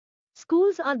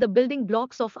Schools are the building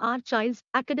blocks of our child's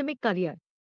academic career.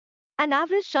 An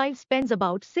average child spends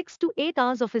about 6 to 8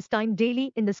 hours of his time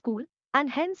daily in the school, and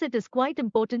hence it is quite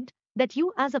important that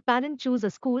you as a parent choose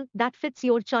a school that fits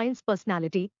your child's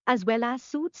personality as well as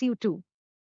suits you too.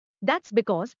 That's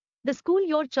because the school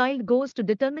your child goes to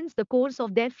determines the course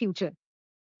of their future.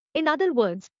 In other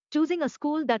words, choosing a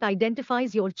school that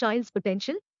identifies your child's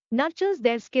potential, nurtures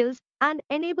their skills, and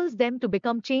enables them to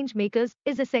become change makers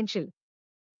is essential.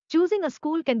 Choosing a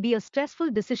school can be a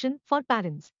stressful decision for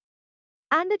parents.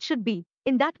 And it should be,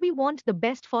 in that we want the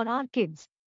best for our kids.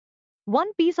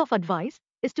 One piece of advice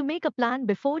is to make a plan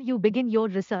before you begin your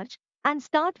research and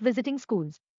start visiting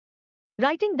schools.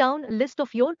 Writing down a list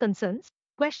of your concerns,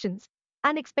 questions,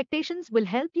 and expectations will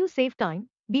help you save time,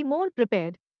 be more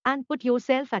prepared, and put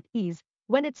yourself at ease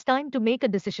when it's time to make a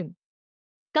decision.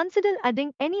 Consider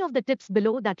adding any of the tips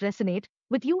below that resonate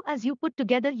with you as you put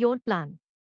together your plan.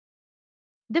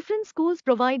 Different schools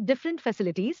provide different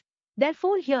facilities,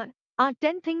 therefore, here are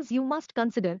 10 things you must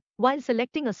consider while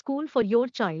selecting a school for your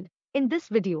child. In this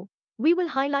video, we will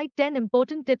highlight 10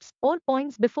 important tips or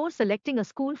points before selecting a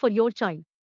school for your child.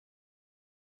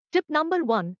 Tip number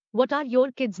 1. What are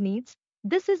your kids' needs?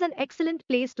 This is an excellent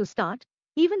place to start,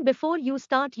 even before you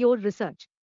start your research.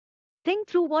 Think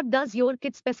through what does your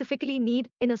kid specifically need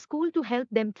in a school to help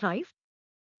them thrive?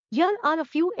 Here are a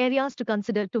few areas to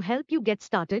consider to help you get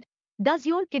started. Does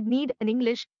your kid need an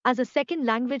English as a second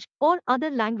language or other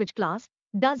language class?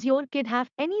 Does your kid have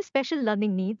any special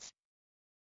learning needs?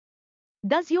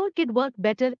 Does your kid work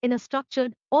better in a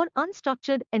structured or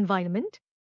unstructured environment?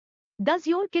 Does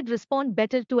your kid respond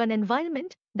better to an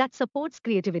environment that supports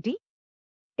creativity?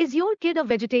 Is your kid a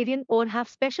vegetarian or have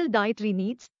special dietary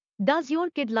needs? Does your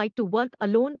kid like to work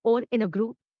alone or in a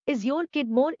group? Is your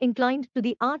kid more inclined to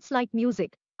the arts like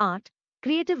music, art,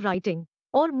 creative writing,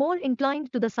 or more inclined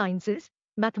to the sciences,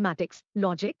 mathematics,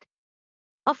 logic?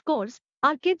 Of course,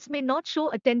 our kids may not show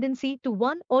a tendency to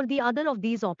one or the other of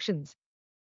these options.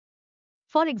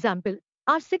 For example,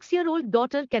 our 6-year-old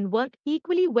daughter can work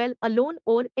equally well alone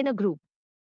or in a group.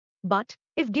 But,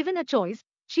 if given a choice,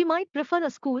 she might prefer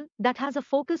a school that has a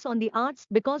focus on the arts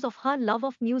because of her love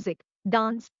of music,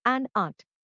 dance, and art.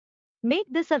 Make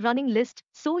this a running list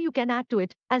so you can add to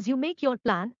it as you make your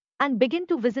plan and begin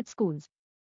to visit schools.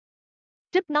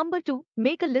 Tip number 2.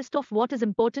 Make a list of what is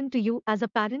important to you as a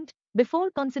parent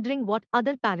before considering what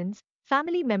other parents,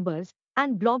 family members,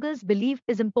 and bloggers believe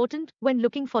is important when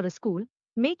looking for a school.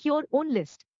 Make your own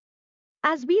list.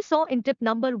 As we saw in tip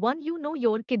number 1, you know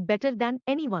your kid better than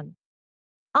anyone.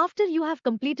 After you have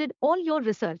completed all your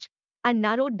research and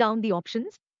narrowed down the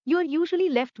options, you are usually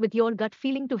left with your gut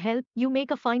feeling to help you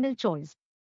make a final choice.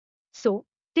 So,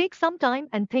 take some time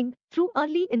and think through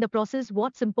early in the process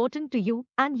what's important to you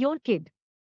and your kid.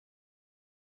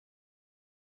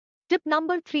 Tip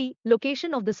number 3.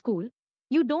 Location of the school.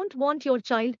 You don't want your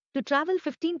child to travel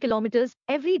 15 kilometers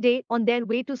every day on their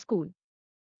way to school.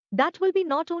 That will be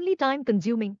not only time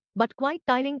consuming, but quite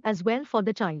tiring as well for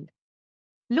the child.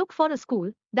 Look for a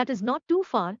school that is not too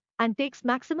far and takes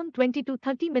maximum 20 to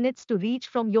 30 minutes to reach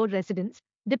from your residence,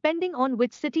 depending on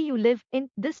which city you live in.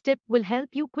 This tip will help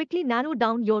you quickly narrow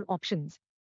down your options.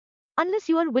 Unless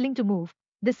you are willing to move,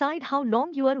 decide how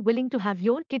long you are willing to have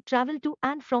your kid travel to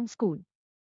and from school.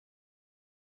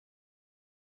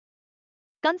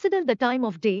 Consider the time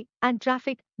of day and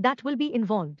traffic that will be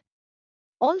involved.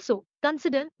 Also,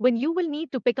 consider when you will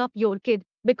need to pick up your kid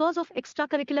because of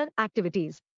extracurricular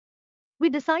activities.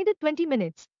 We decided 20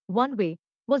 minutes, one way,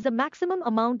 was the maximum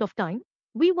amount of time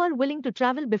we were willing to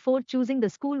travel before choosing the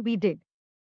school we did.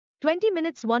 20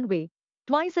 minutes one way,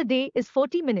 twice a day is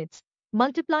 40 minutes,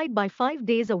 multiplied by 5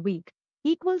 days a week,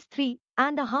 equals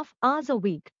 3.5 hours a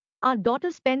week. Our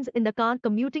daughter spends in the car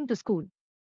commuting to school.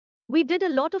 We did a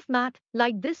lot of math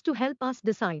like this to help us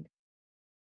decide.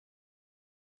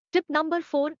 Tip number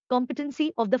 4.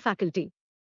 Competency of the faculty.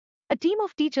 A team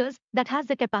of teachers that has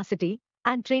the capacity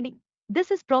and training. This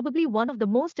is probably one of the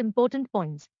most important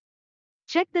points.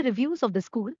 Check the reviews of the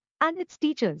school and its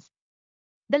teachers.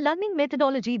 The learning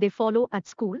methodology they follow at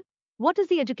school, what is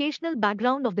the educational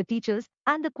background of the teachers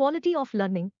and the quality of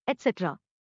learning, etc.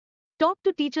 Talk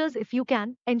to teachers if you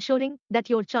can. Ensuring that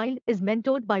your child is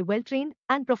mentored by well-trained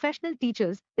and professional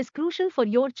teachers is crucial for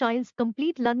your child's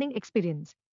complete learning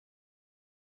experience.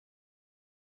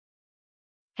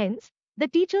 Hence, the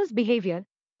teacher's behavior,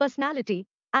 personality,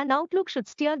 and outlook should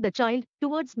steer the child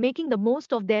towards making the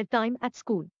most of their time at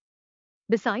school.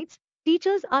 Besides,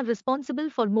 teachers are responsible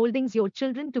for molding your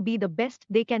children to be the best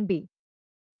they can be.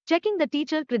 Checking the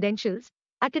teacher credentials,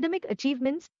 academic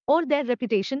achievements, or their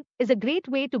reputation is a great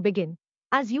way to begin,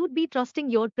 as you'd be trusting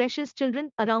your precious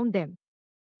children around them.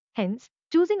 Hence,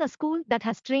 choosing a school that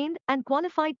has trained and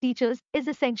qualified teachers is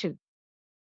essential.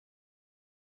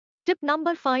 Tip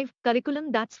number 5,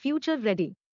 curriculum that's future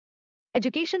ready.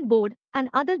 Education board and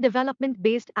other development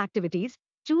based activities,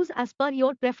 choose as per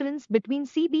your preference between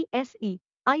CBSE,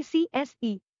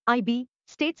 ICSE, IB,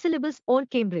 state syllabus or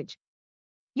Cambridge.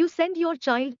 You send your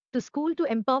child to school to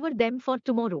empower them for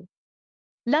tomorrow.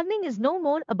 Learning is no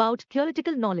more about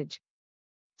theoretical knowledge.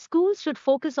 Schools should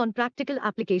focus on practical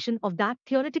application of that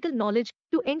theoretical knowledge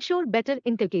to ensure better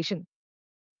inculcation.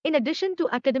 In addition to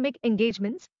academic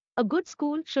engagements, a good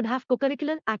school should have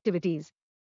co-curricular activities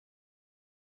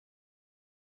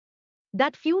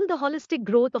that fuel the holistic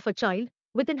growth of a child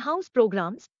with in-house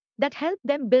programs that help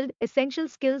them build essential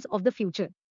skills of the future.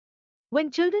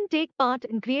 When children take part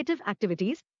in creative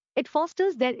activities, it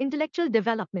fosters their intellectual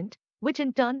development, which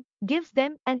in turn gives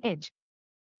them an edge.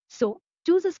 So,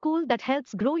 choose a school that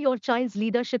helps grow your child's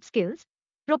leadership skills,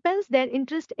 propels their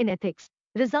interest in ethics,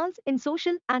 results in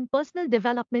social and personal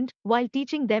development while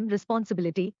teaching them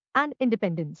responsibility and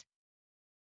independence.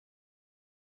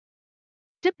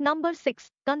 Tip number 6,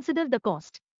 consider the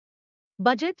cost.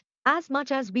 Budget. As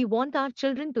much as we want our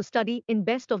children to study in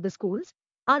best of the schools,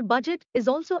 our budget is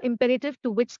also imperative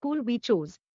to which school we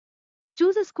chose.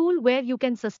 Choose a school where you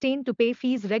can sustain to pay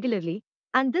fees regularly,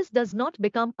 and this does not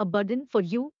become a burden for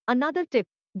you. Another tip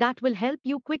that will help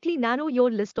you quickly narrow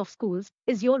your list of schools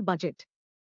is your budget.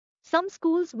 Some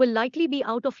schools will likely be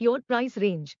out of your price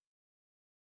range.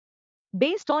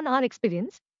 Based on our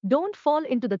experience, don't fall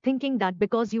into the thinking that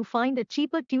because you find a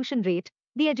cheaper tuition rate,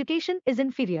 the education is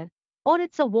inferior, or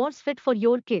it's a worse fit for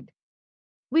your kid.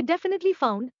 We definitely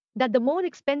found that the more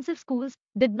expensive schools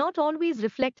did not always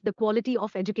reflect the quality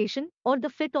of education or the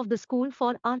fit of the school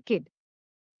for our kid.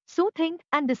 So think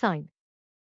and decide.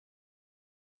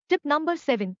 Tip number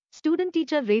 7,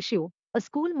 student-teacher ratio. A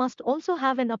school must also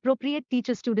have an appropriate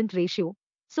teacher-student ratio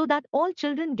so that all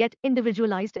children get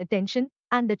individualized attention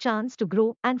and the chance to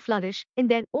grow and flourish in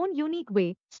their own unique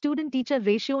way. Student-teacher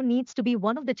ratio needs to be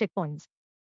one of the checkpoints.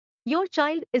 Your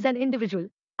child is an individual,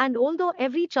 and although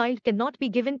every child cannot be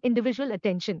given individual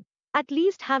attention, at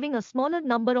least having a smaller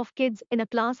number of kids in a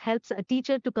class helps a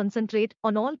teacher to concentrate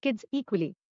on all kids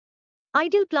equally.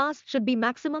 Ideal class should be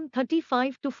maximum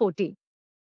 35 to 40.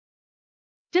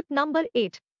 Tip number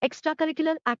 8,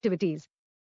 extracurricular activities.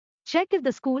 Check if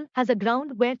the school has a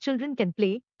ground where children can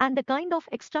play and the kind of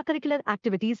extracurricular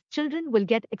activities children will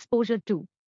get exposure to.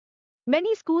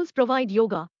 Many schools provide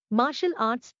yoga, martial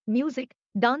arts, music,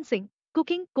 dancing,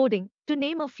 cooking, coding, to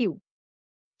name a few.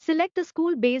 Select a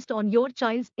school based on your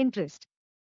child's interest.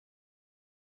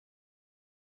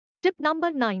 Tip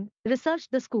number 9, research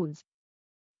the schools.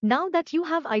 Now that you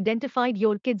have identified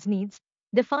your kids' needs,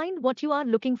 defined what you are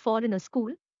looking for in a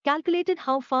school, calculated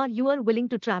how far you are willing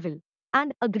to travel,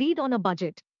 and agreed on a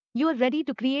budget, you are ready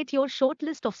to create your short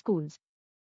list of schools.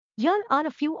 Here are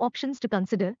a few options to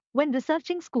consider when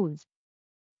researching schools.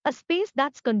 A space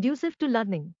that's conducive to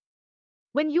learning.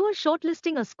 When you are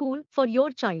shortlisting a school for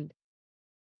your child,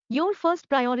 your first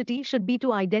priority should be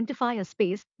to identify a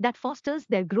space that fosters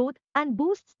their growth and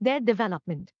boosts their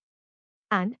development.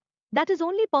 And that is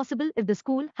only possible if the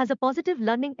school has a positive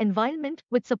learning environment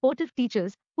with supportive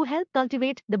teachers who help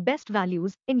cultivate the best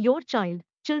values in your child.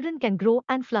 Children can grow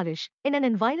and flourish in an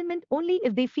environment only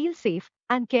if they feel safe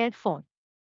and cared for.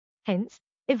 Hence,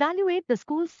 evaluate the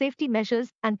school's safety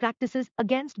measures and practices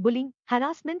against bullying,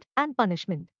 harassment, and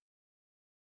punishment.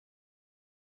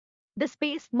 The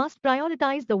space must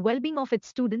prioritize the well-being of its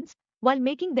students while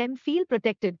making them feel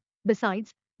protected.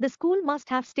 Besides, the school must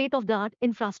have state-of-the-art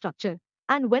infrastructure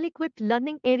and well-equipped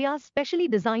learning areas specially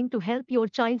designed to help your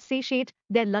child satiate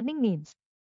their learning needs.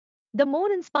 The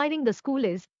more inspiring the school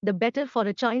is, the better for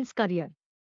a child's career.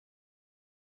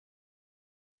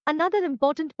 Another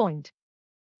important point: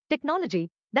 technology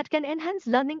that can enhance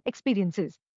learning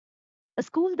experiences. A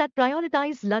school that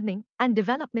prioritizes learning and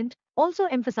development also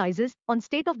emphasizes on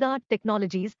state-of-the-art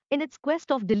technologies in its quest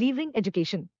of delivering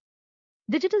education.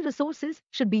 Digital resources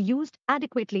should be used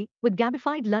adequately with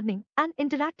gamified learning and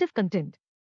interactive content.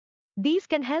 These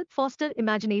can help foster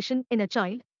imagination in a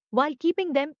child while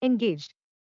keeping them engaged.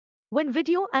 When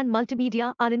video and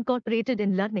multimedia are incorporated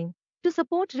in learning to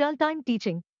support real-time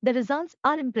teaching, the results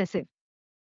are impressive.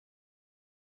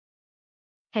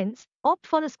 Hence, opt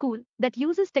for a school that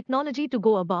uses technology to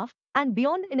go above and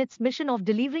beyond in its mission of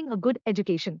delivering a good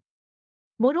education.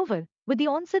 Moreover, with the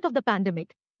onset of the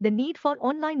pandemic, the need for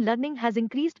online learning has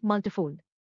increased multifold.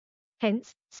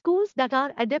 Hence, schools that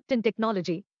are adept in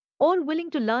technology or willing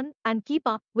to learn and keep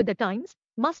up with the times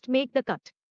must make the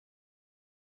cut.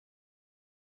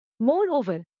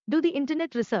 Moreover, do the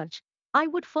internet research. I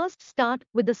would first start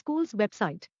with the school's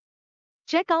website.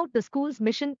 Check out the school's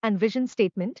mission and vision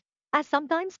statement, as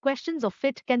sometimes questions of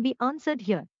fit can be answered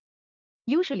here.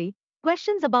 Usually,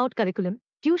 questions about curriculum,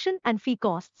 tuition and fee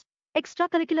costs,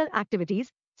 extracurricular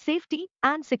activities, safety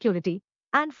and security,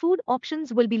 and food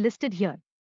options will be listed here.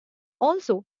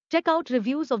 Also, check out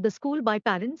reviews of the school by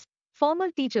parents,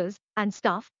 former teachers and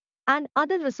staff, and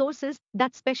other resources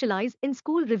that specialize in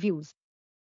school reviews.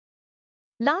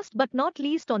 Last but not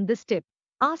least on this tip,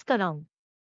 ask around.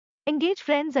 Engage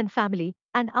friends and family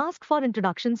and ask for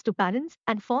introductions to parents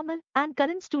and former and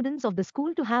current students of the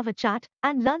school to have a chat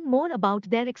and learn more about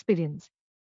their experience.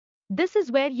 This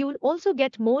is where you'll also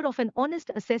get more of an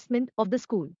honest assessment of the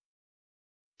school.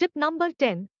 Tip number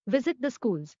 10, visit the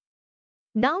schools.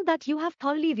 Now that you have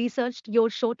thoroughly researched your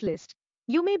short list,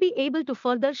 you may be able to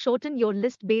further shorten your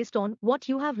list based on what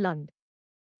you have learned.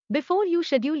 Before you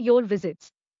schedule your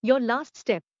visits, your last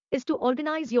step is to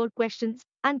organize your questions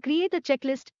and create a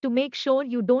checklist to make sure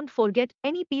you don't forget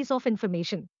any piece of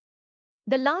information.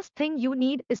 The last thing you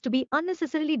need is to be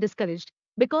unnecessarily discouraged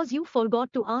because you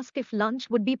forgot to ask if lunch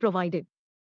would be provided.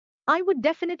 I would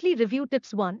definitely review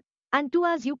tips 1 and 2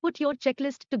 as you put your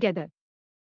checklist together.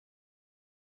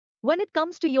 When it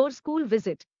comes to your school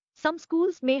visit, some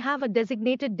schools may have a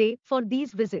designated day for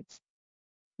these visits.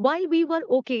 While we were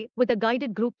okay with a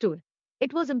guided group tour,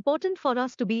 it was important for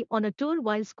us to be on a tour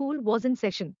while school was in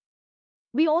session.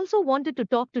 We also wanted to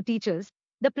talk to teachers,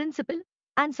 the principal,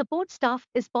 and support staff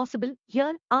is possible.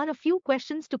 Here are a few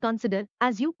questions to consider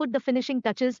as you put the finishing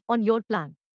touches on your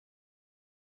plan.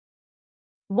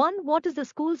 1. What is the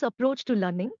school's approach to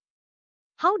learning?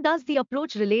 How does the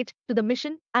approach relate to the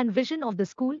mission and vision of the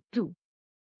school? 2.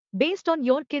 Based on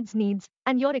your kids' needs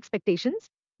and your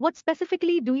expectations, what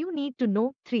specifically do you need to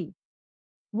know? 3.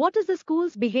 What is the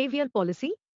school's behavior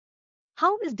policy?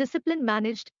 How is discipline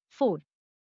managed? 4.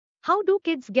 How do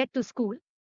kids get to school?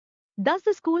 Does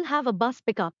the school have a bus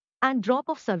pickup and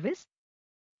drop-off service?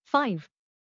 5.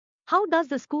 How does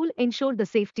the school ensure the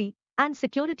safety and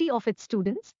security of its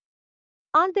students?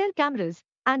 Are there cameras,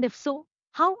 and if so,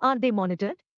 how are they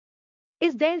monitored?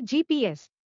 Is there GPS?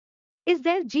 Is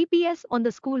there GPS on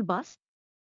the school bus?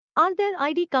 Are there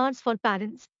ID cards for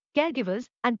parents, caregivers,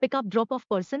 and pickup drop-off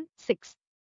person? 6.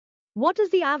 What is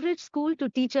the average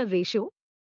school-to-teacher ratio?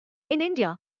 In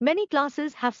India, many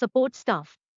classes have support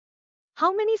staff.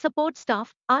 How many support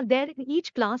staff are there in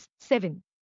each class? 7.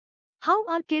 How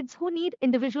are kids who need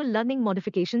individual learning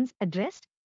modifications addressed?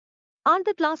 Are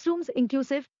the classrooms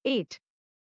inclusive? 8.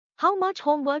 How much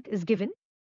homework is given?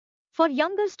 For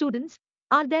younger students,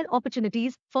 are there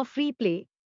opportunities for free play?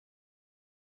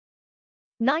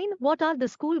 9. What are the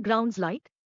school grounds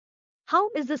like? How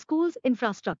is the school's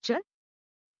infrastructure?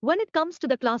 When it comes to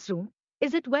the classroom,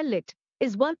 is it well lit?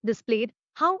 Is work displayed?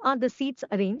 How are the seats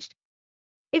arranged?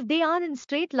 If they are in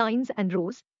straight lines and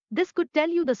rows, this could tell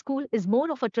you the school is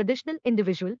more of a traditional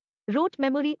individual, rote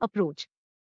memory approach.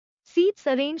 Seats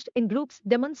arranged in groups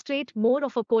demonstrate more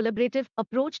of a collaborative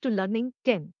approach to learning.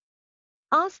 10.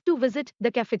 Ask to visit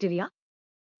the cafeteria.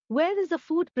 Where is the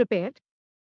food prepared?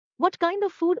 What kind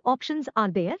of food options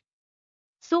are there?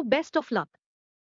 So best of luck.